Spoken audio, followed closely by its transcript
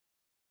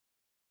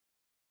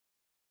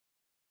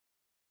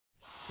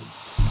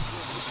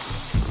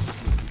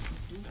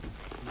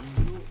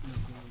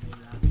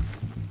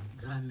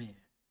grammaire.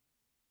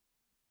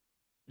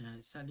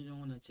 Ça dit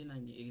on a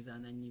un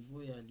examen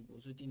niveau ya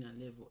liboso tina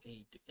level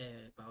 8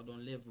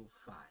 level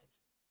 5.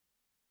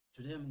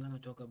 Today I'm going to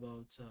talk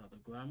about the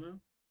grammar.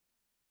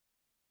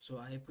 So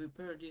I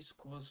prepared this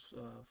course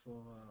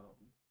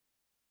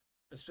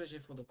especially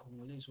for the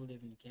Congolese who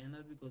live in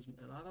Canada, because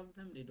a lot of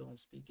them, they don't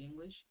speak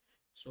English,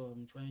 so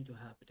I'm trying to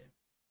help them.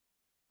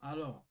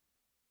 Alors,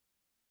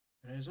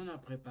 raison à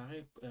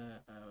préparer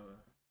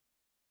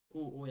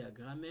cours ya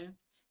grammaire,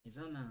 ils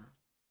en a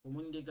au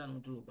monde des gars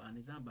non tout ba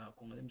les ba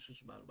Congolais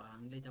mususu ba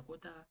anglais ta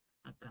kota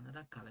en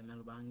Canada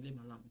calamel ba anglais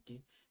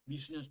malamte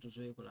business to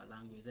so ko la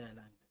langue za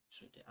langue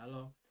sote.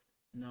 Alors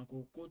na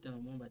ko kota na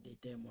momba de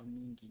terme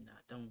mingi na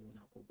tango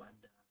na ko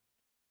banda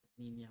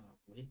nini ya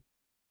mapwe.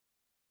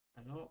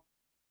 Alors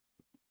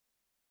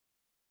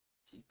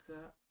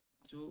tika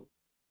to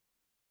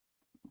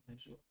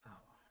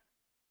awa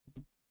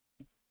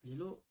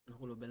lilo na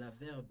kolobela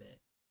verbe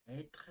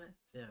être,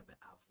 verbe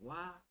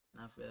avoir,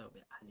 na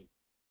verbe aller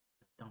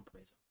na temps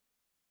présent.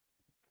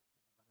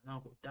 Na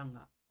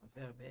kotanga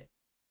verbe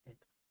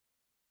être.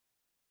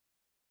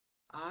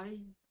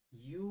 I,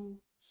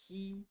 you,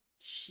 he,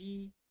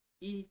 she,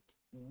 it,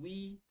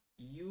 we,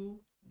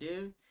 you,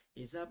 there,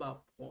 eza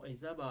ba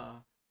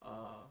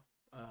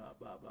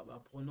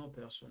pronom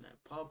personnel,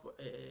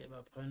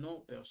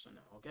 pronom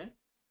personnel, ok?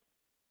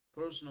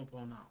 Personal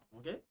pronoun,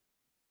 ok?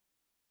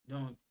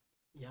 Donc,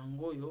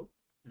 yango yo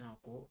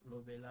nako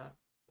lobela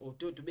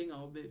oto to benga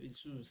obe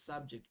su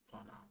subject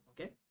pronoun,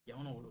 ok?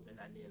 Yango nako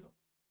lobela lelo,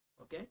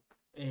 ok?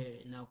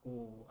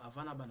 Nako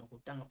avana bana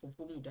kotanga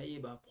fofo muta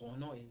yeba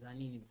pronom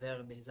ezani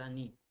verbe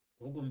ezani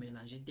oko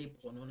mélanger des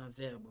pronoms na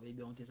verbe et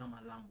bien on te ça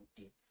malamu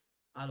te.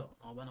 Alors,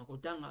 on va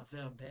kotanga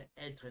verbe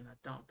être na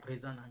temps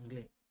présent en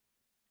anglais.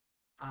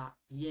 I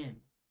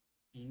am,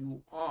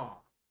 you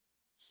are,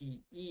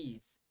 he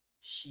is,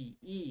 she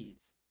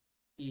is,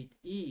 it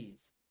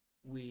is,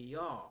 we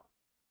are,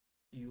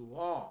 you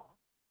are,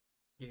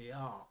 they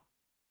are.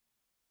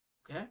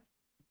 Okay?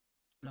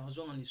 Now,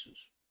 on les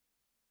sous.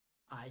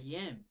 I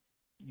am,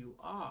 you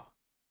are,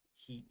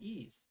 he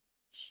is,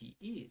 she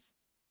is,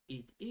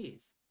 it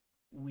is,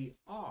 we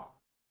are,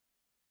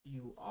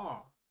 you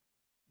are,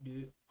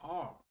 they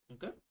are.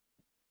 Okay?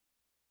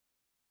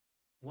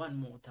 One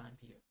more time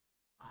here.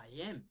 I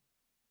am,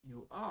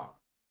 you are,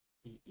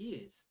 he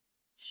is,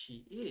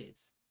 she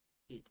is,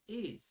 it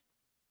is,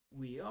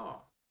 we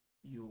are,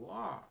 you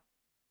are,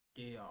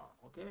 they are.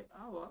 Okay?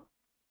 Awa.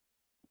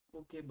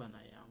 Okay, bana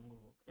yangu.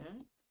 Okay?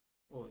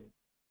 Oyo.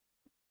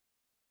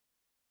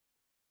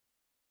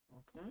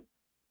 Okay?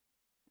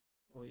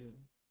 Oyo.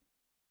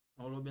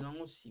 Olobela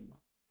ngo sima.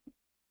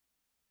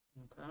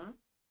 Okay?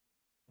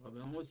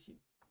 Olobela ngo sima.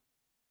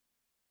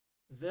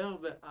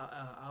 Verbe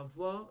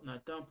avoir na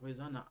temps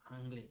présent na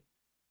anglais.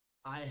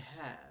 I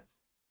have,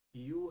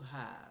 you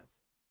have,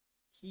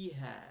 he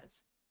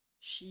has,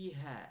 she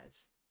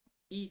has,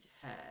 it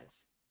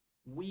has,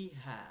 we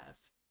have,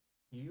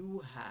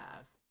 you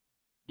have,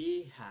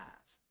 they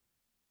have.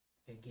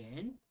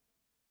 Again,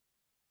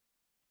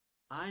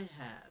 I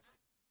have,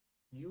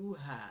 you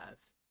have,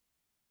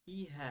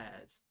 he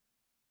has,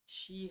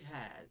 she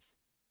has,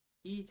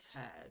 it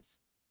has,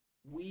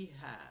 we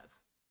have,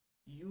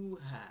 you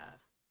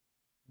have,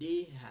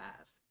 they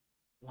have.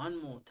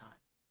 One more time.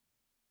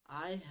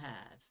 I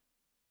have,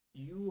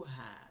 you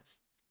have,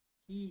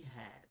 he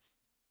has,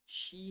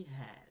 she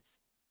has,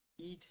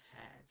 it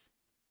has,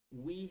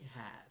 we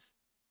have,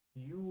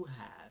 you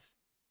have,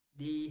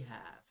 they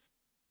have.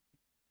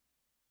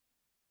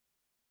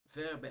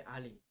 Verbe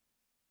aller.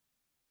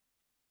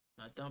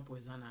 Na temps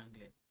présent en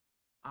anglais.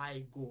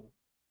 I go,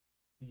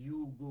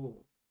 you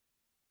go,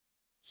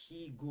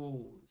 he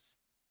goes,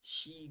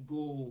 she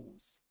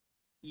goes,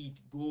 it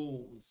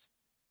goes,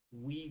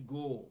 we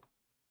go,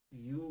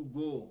 you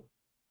go,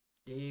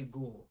 they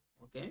go.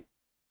 Okay?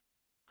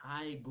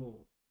 I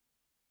go,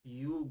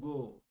 you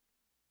go,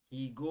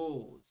 he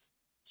goes,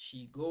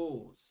 she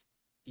goes,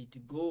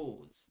 it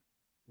goes,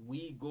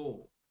 we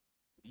go,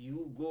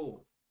 you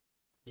go,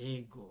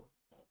 they go.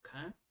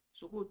 Okay?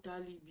 So go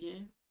tally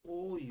bien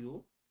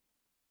oyo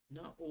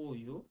na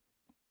oyo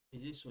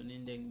is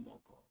sonendeng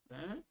moko.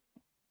 Okay?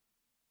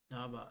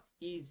 Now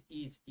is,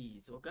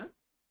 okay?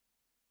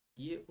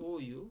 Ye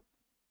oyo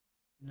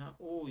na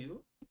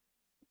oyo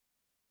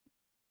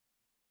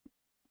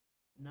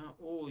na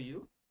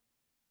oyo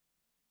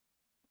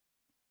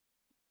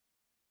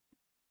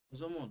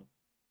zomono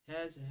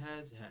has,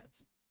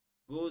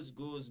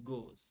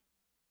 goes.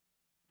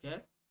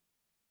 Okay?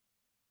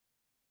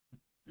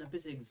 Na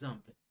pese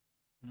example.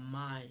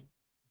 My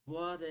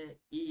brother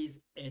is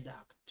a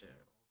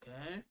doctor.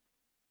 Okay?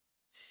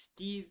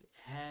 Steve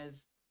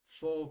has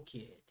 4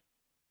 kids.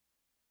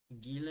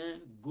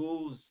 Guylain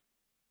goes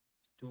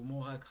to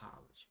Mora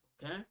College.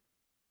 Okay?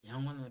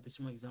 Yango na pese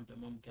mo example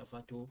mo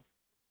mkafato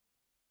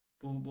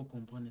pour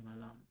comprendre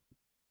malamu.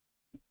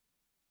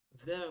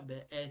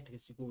 Verbe être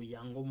siko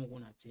yango moko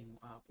na tsengo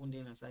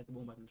aponde na saki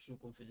bomba mshu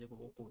konfele ko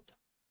okota.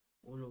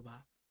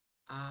 Oloba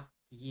I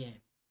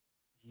am,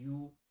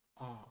 you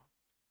are,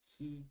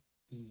 he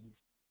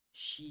is,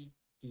 she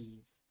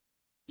is,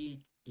 it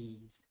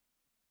is,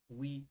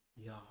 we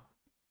are,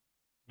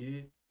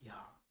 they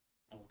are.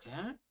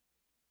 Okay?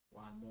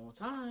 One more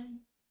time.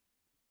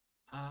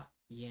 I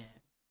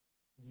am,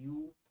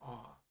 you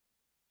are,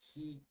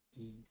 he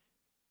is,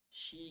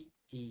 she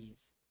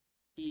is,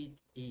 it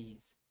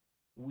is,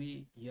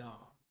 we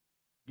are,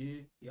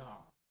 they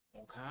are.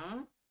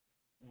 Okay?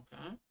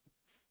 Okay?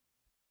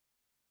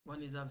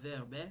 One is a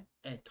verbe,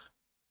 être.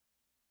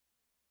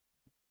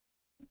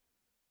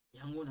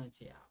 Yango na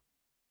tia.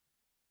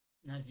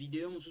 Na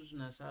video mususu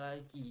na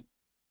salaki.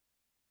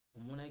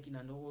 Umona ki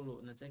na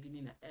ndolo na taki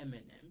ni na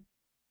M&M.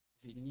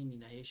 Nini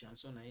na ye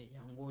chanson na ye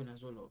yango na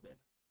zolobela.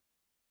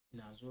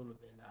 Na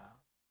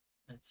zolobela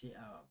na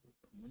tia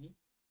muni.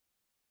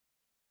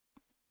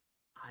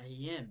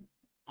 I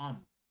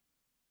am,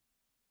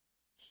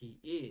 he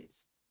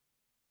is,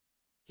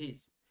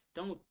 his.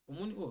 Tango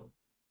umoni o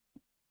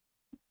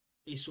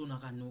eso na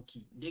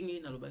kanoki. Ndenge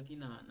na lobaki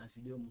na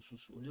video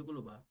mususu. Ole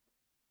koloba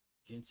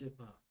je ne sais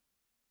pas.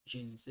 Je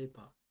ne sais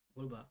pas.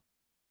 Koloba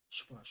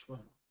je sais pas,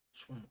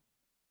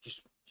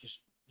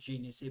 je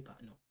ne sais pas,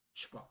 non.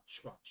 Je sais pas.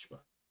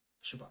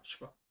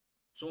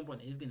 Son point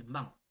est que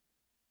bang.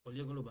 Au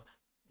lieu de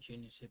je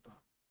ne sais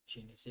pas,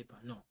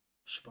 non.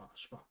 Je sais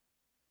pas.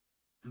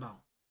 Bang.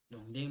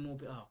 Donc, des mots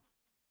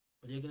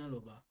au lieu de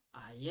l'oba,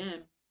 I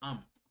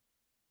am.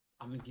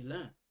 I'm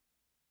Guylain.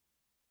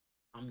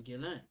 I'm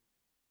Kevin.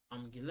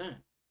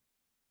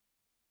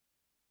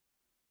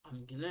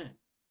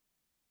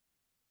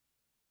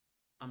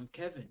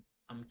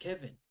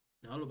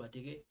 Now loba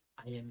tege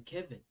I am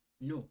Kevin.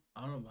 No,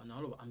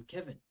 I'm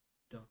Kevin.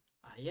 Donc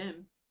I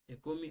am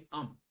et comme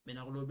am. Mais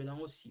na loba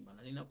lango si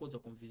mana na cause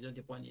confusion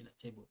te point na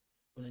table.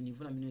 On a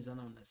niveau na minute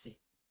na on say.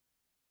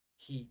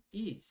 He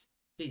is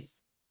his.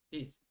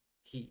 He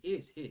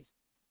is his.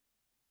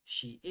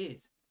 She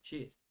is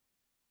she.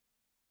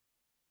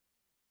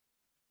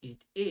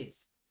 It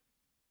is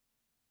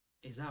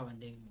our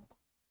ndenge moko.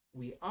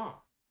 We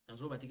are. Na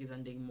zo batiki za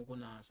ndenge moko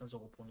na sans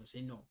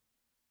prononcer non.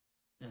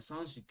 Dans le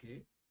sens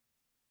que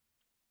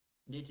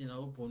ndeti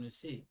na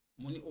prononcer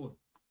moni o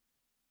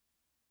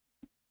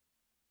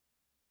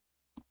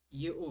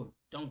ye o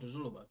tant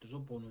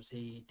toujours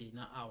prononcer te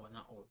na awa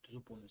na o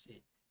toujours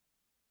prononcer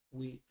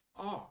we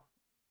are,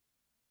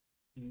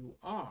 you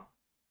are,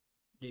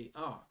 they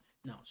are.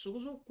 Now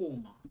sokozo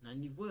koma na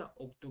niveau ya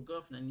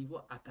orthographe na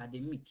niveau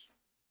académique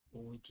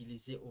pour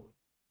utiliser o.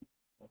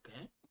 OK?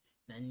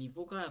 Na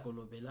niveau ka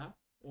kolobela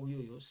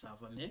oyo ça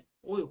va mais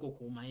oyo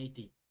kokoma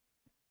ete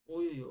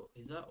oyo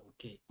eza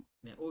ok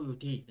mais oyo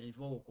te na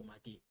niveau kokoma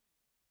te.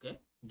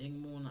 OK? Ndenge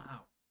mona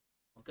awa.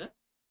 OK?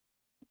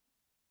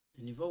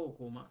 Na niveau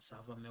kokoma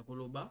ça va mais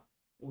koloba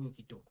oyo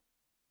kitoko.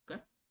 OK?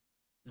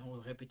 Na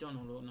répétons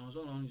dans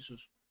zone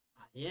lisusu.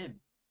 I am,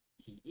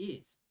 he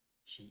is,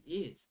 she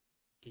is,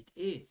 it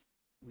is,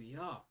 we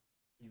are,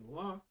 you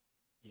are,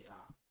 they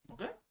are.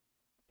 OK?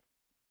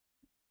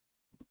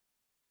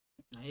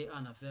 Na ye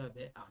ana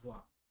verbe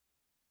avoir.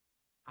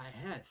 I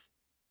have,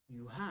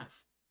 you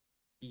have,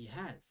 he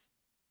has,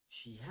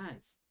 she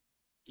has,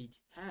 it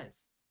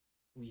has,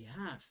 we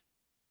have,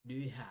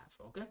 they have.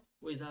 OK?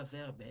 Où est un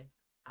verbe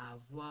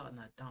avoir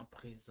na temps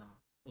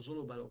présent. I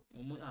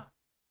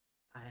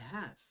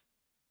have,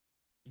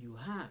 you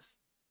have,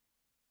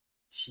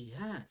 she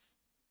has,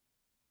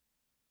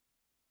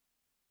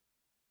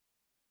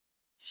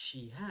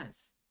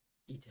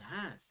 it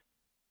has,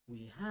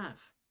 we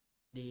have,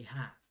 they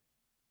have.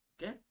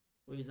 OK?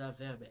 Où est un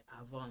verbe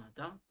avoir na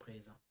temps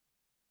présent.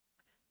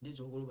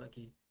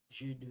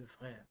 J'ai deux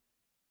frères.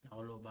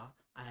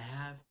 I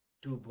have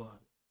two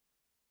brothers.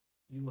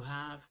 You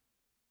have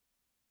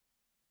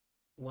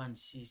one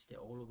sister.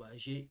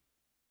 J'ai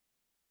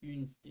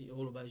une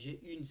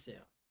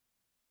sœur.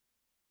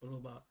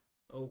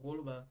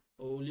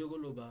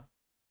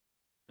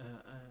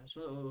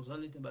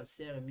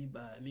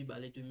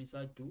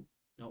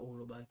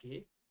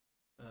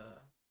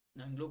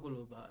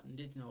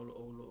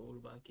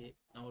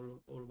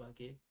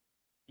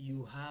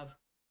 You have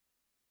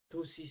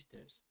two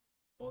sisters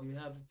or you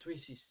have three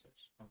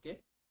sisters.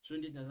 Okay? So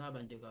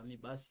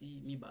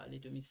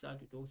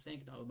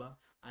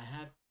I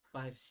have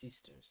 5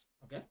 sisters.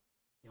 Okay?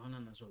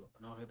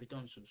 Now repeat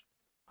on.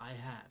 I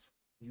have,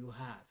 you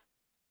have,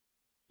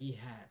 he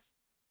has,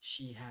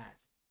 she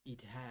has,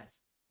 it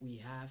has, we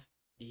have,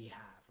 they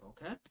have.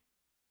 Okay?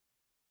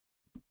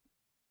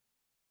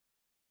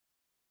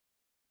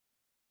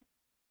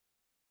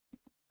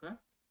 Okay?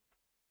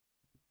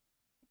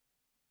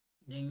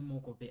 Then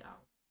moko be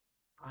out.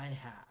 I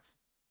have.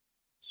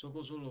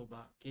 Soko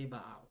zoloba keba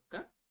out.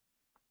 Okay?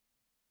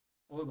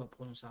 Oba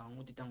prononça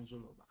ngoti tang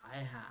zoloba. I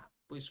have.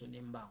 Poiso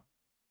nemba.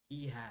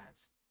 He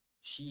has.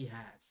 She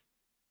has.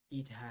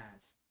 It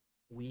has.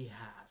 We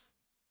have.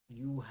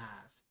 You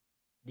have.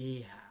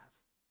 They have.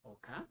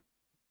 Okay?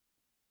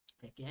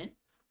 Again.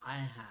 I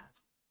have.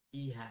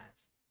 He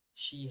has.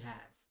 She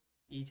has.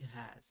 It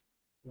has.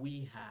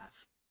 We have.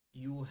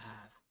 You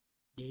have.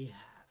 They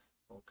have.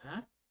 Okay?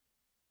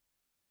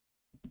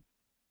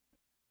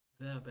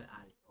 Verbe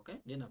aller.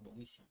 Okay? Then a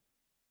bon ici.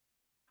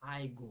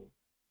 I go.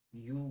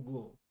 You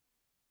go.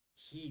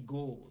 He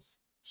goes,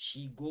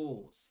 she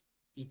goes,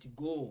 it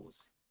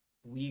goes,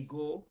 we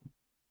go,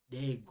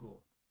 they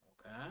go.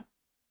 Okay?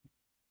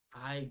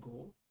 I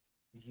go,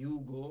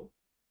 you go,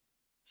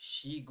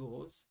 she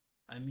goes,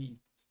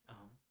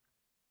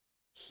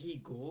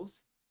 he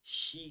goes,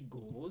 she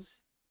goes,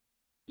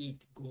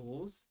 it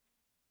goes,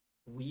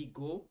 we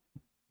go,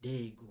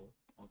 they go.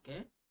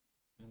 Okay?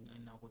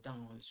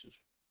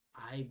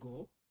 I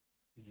go,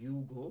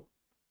 you go,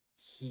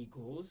 he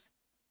goes,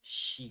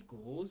 she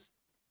goes,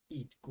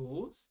 it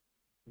goes,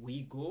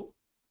 we go,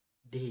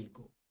 they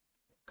go.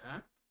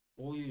 Okay?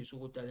 Oyo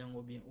isukutala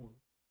ngo bien oyo.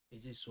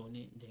 Iti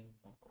soni ndenge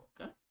moko.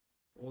 Okay?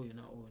 Oyo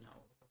na oyo na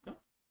oyo. Okay?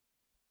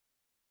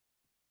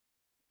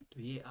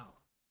 Tuye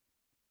awa.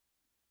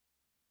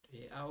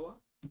 Tuye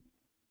awa.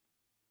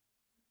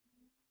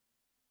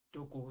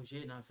 To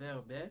corriger na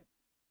verbe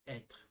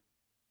être.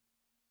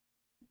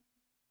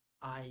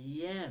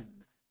 I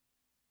am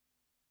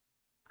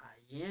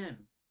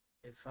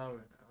a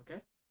foreigner.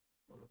 Okay?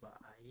 All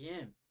about I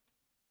am.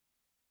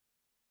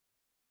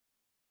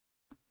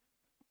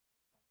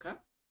 Okay?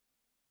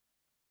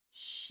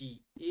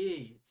 She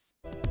is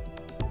French.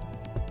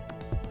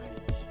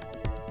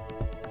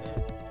 Okay?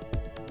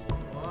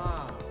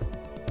 Wow.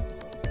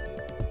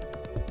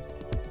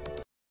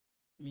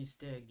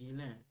 Mr.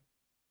 Guillain.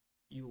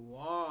 You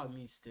are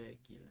Mr.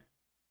 Guillain.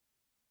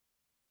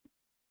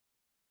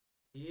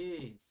 He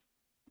is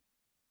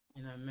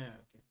in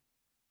America.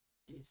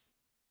 This.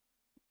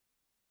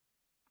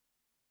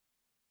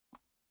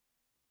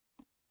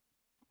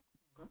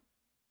 Okay?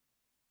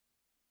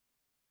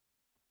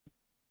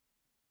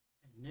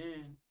 And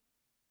then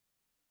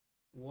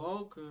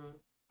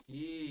Walker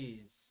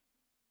is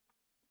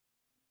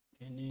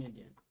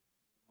Canadian.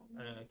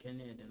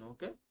 Canadian,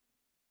 okay?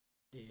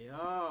 They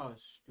are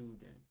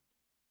students.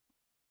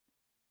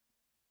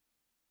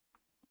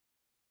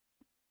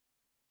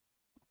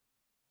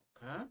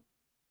 Okay?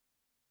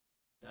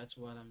 That's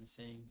what I'm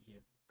saying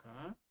here.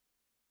 Okay?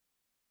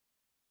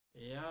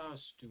 They are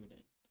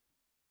students.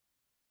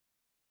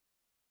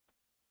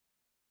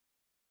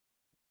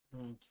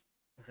 Donc,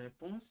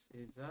 réponse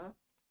est ça.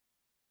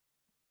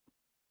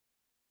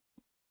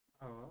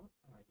 Alors,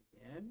 I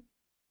am.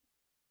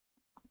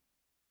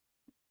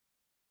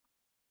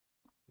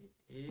 It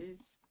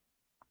is.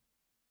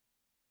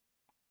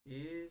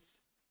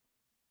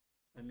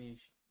 I mean,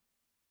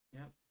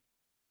 yep.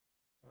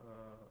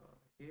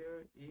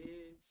 Here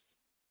is.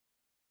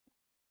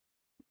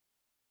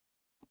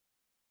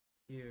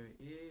 Here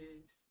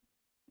is.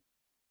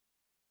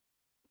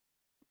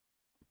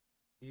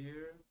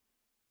 Here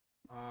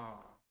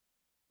are.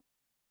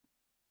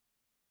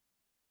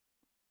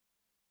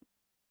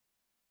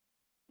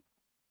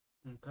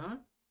 Okay?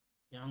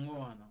 Yango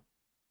wana.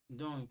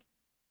 Donc,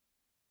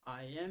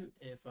 I am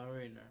a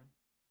foreigner.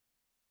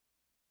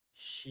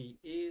 She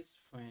is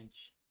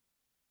French.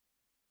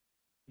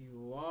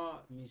 You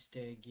are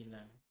Mr.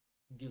 Guillain.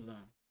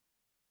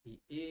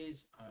 He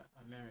is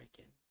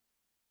American.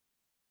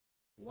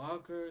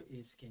 Walker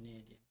is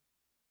Canadian.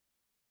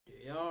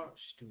 They are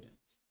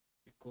students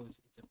because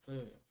it's a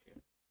plural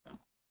here. Yeah?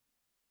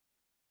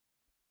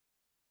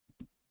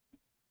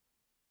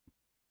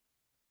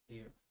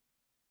 Here.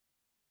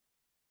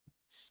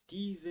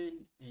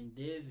 Stephen and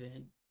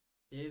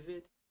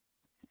David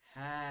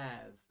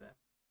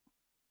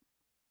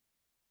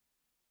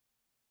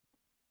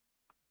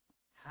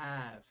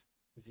have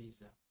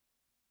visa.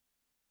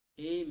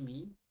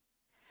 Amy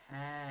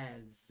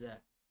has.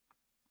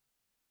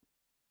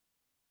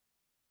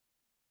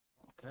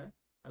 Okay,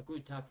 I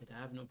could tap it. I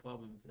have no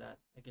problem with that.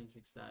 I can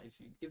fix that.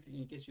 If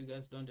in case you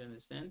guys don't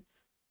understand,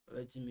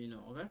 let me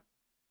know. Okay.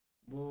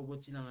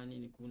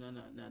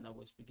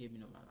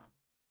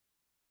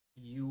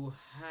 You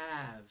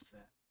have.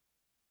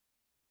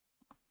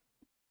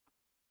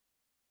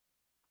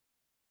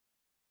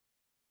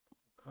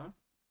 Okay.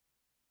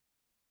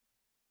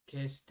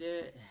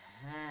 Kester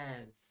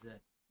has.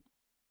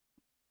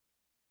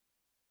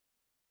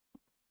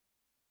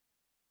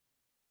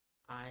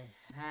 I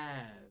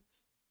have.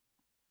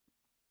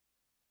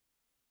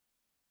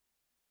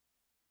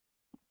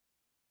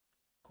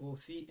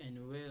 Kofi and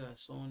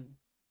Werason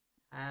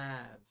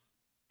have.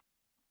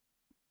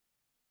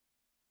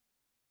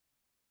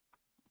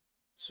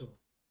 So,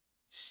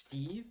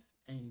 Steve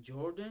and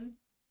Jordan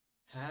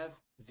have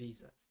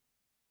visas.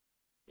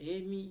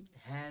 Amy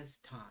has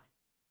time.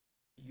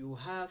 You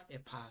have a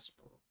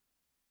passport.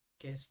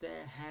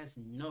 Kester has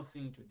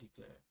nothing to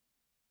declare.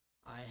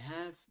 I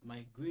have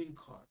my green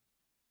card.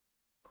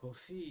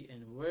 Kofi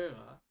and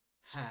Wera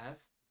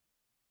have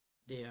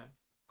their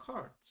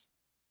cards.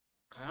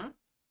 Okay?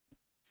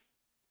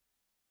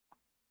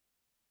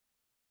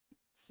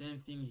 Same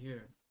thing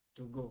here.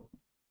 To go.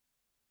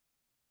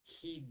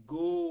 He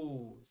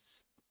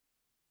goes.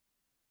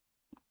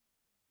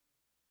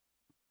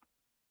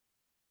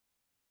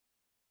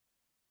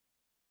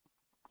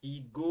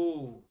 He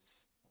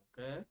goes.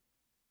 Okay?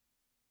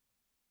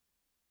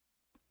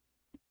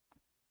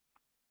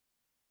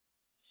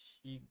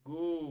 She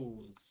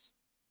goes.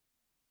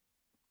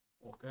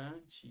 Okay?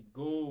 She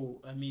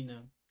go.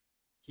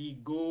 He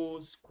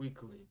goes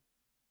quickly.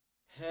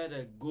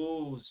 Heather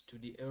goes to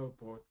the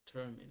airport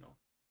terminal.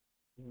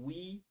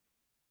 We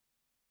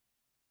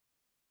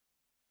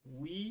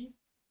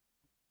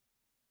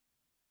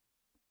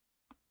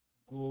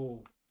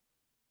go.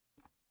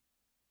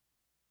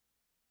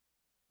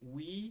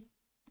 We,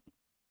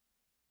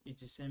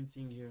 it's the same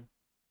thing here.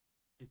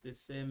 It's the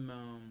same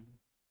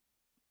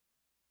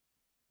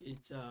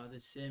it's the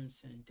same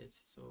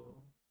sentence.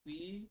 So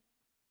we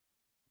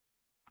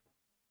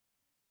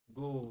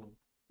go.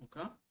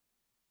 Okay,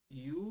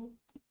 you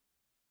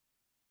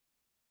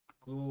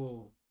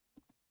go.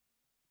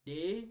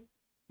 They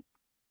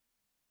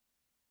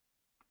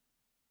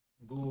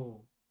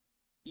go.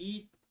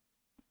 It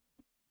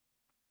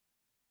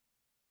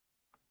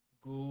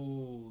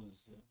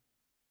goes.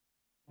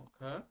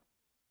 Okay,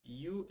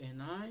 you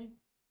and I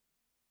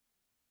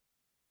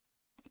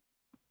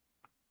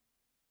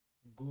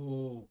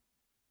go.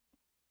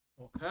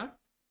 Okay,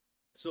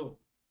 so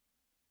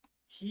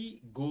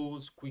he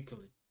goes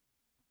quickly.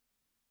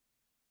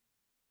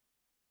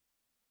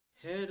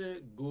 Heather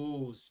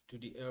goes to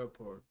the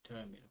airport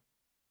terminal.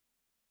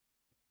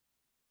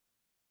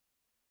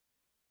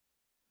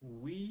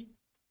 We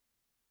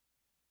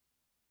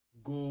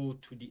go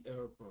to the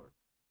airport.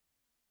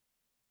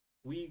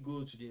 We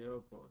go to the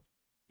airport.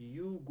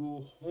 You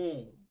go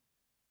home.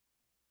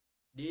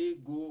 They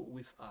go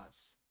with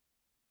us.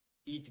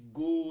 It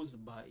goes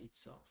by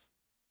itself.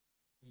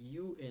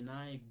 You and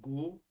I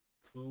go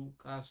through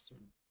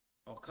custom.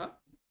 Okay?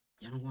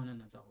 Yangwana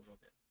na za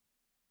kulobela.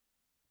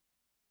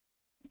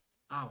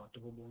 Awa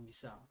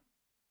tubongisa.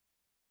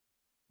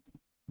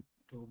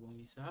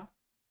 Tubongisa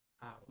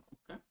awa.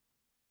 Okay?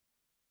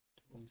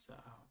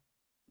 Tubongisa awa.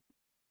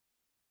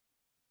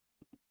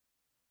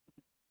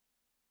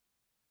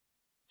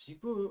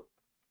 Siko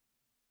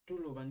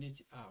tuloba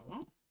ndeti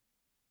awa.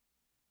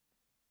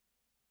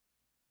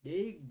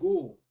 They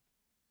go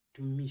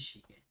to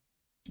Michigan.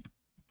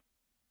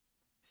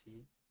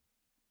 See?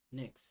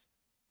 Next.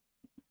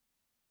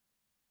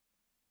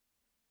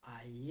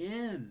 I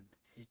am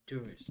a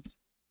tourist.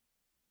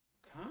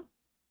 Okay?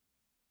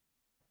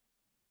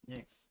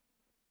 Next.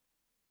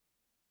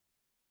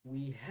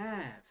 We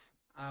have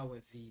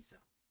our visa.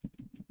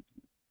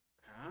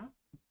 Okay?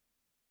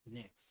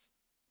 Next.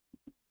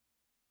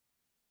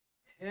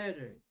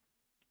 Heather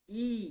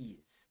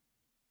is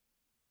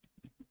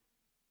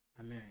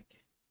American.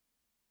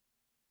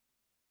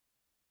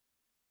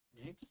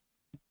 Next.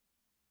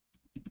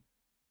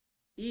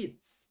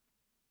 It's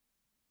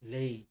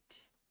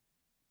late.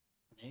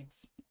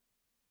 Next.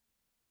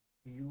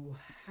 You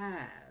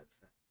have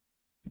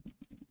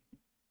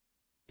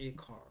a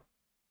car.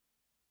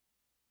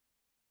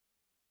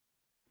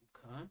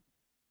 Okay.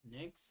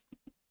 Next.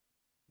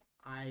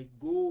 I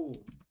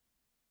go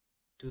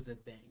to the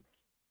bank.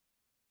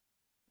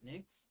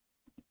 Next.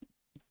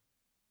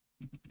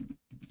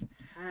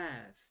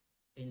 Have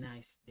a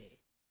nice day.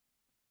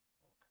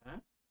 Okay.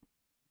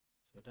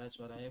 So that's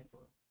what I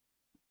put.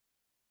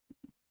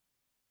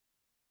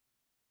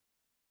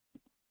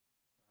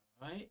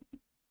 Right?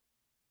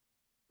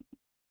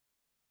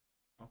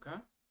 Okay.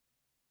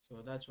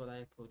 So that's what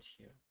I put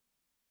here.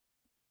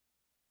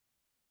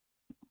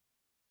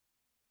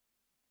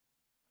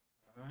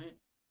 All right.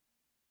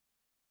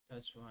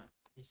 That's one.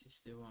 This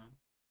is the one.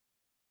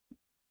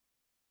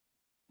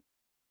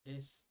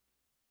 This.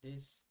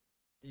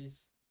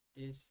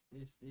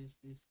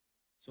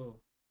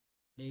 So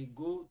they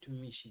go to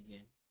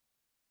Michigan.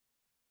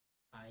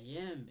 I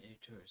am a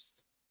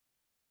tourist.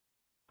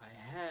 I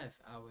have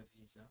our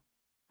visa.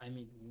 I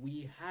mean,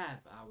 we have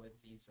our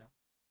visa.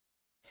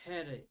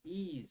 Heather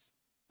is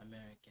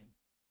American.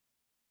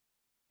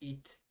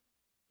 It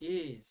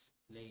is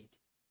late.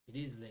 It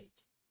is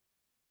late.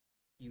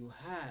 You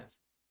have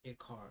a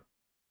car.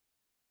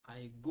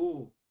 I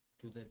go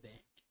to the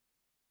bank.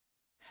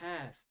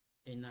 Have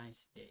a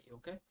nice day.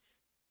 Okay?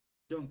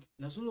 Donc,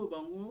 nasolo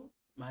bango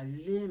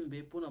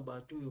malembe pona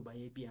bato yo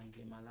bayebi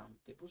anglais malamu.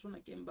 Te poso na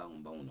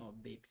kembango bango na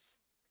babes.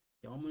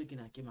 Ya wamoni ki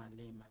na ke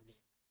malema.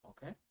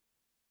 Okay?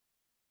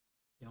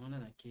 Ya wana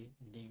na ke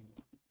ndenge.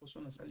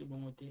 Poso na sali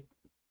bango te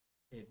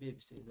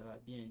babes ça va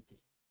bien te.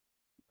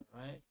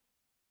 Alright?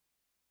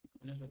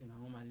 On est na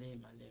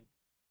malema.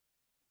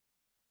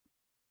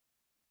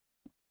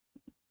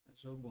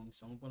 So bon,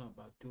 ça on pona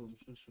bato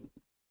msusu.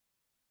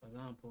 Par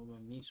exemple,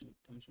 mix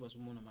tamsu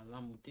basumona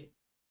malamu te.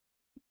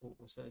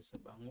 Ou ça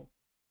bango.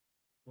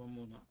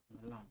 Wamona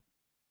malamu.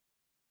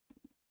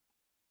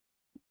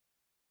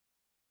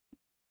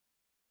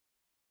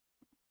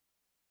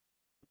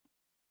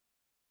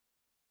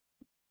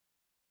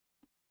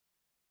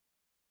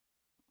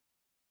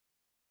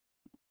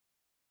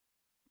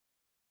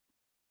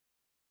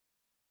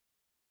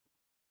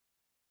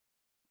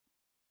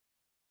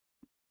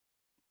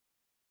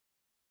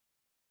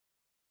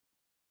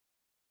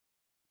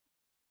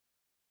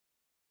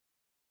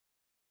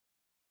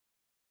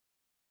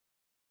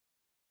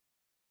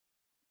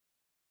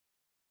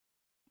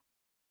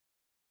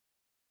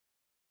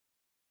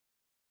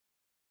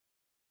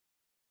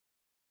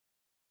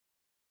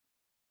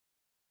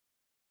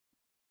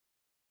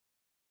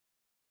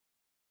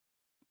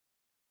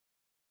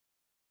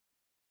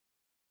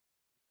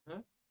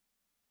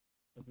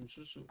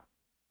 msusu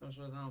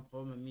un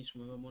problème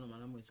mismo mona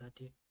malamu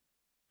esate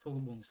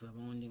fokubongisela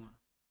bango.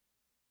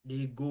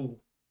 They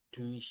go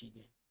to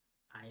Michigan.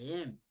 I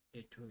am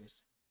a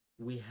tourist.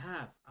 We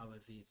have our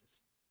visas.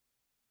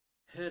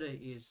 Heather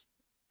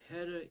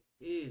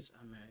is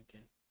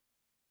American.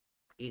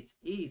 It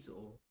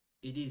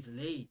is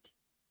late.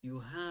 You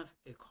have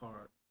a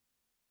card.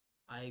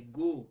 I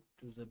go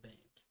to the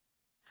bank.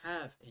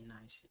 Have a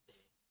nice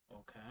day.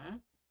 Okay?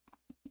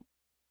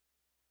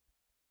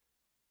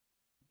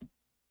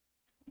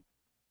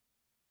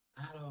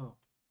 Alors,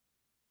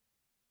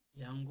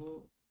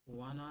 yango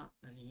wana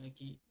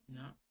nalingaki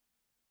na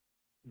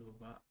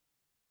loba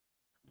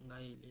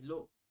ngai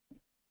lelo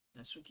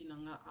nasuki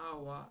nanga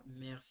awa.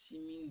 Merci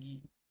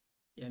mingi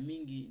ya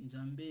mingi,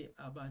 nzambe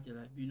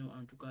abatela bino.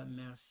 En tout cas,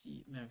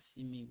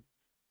 merci mingi,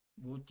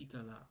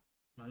 botikala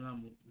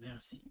malamu.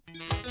 Merci.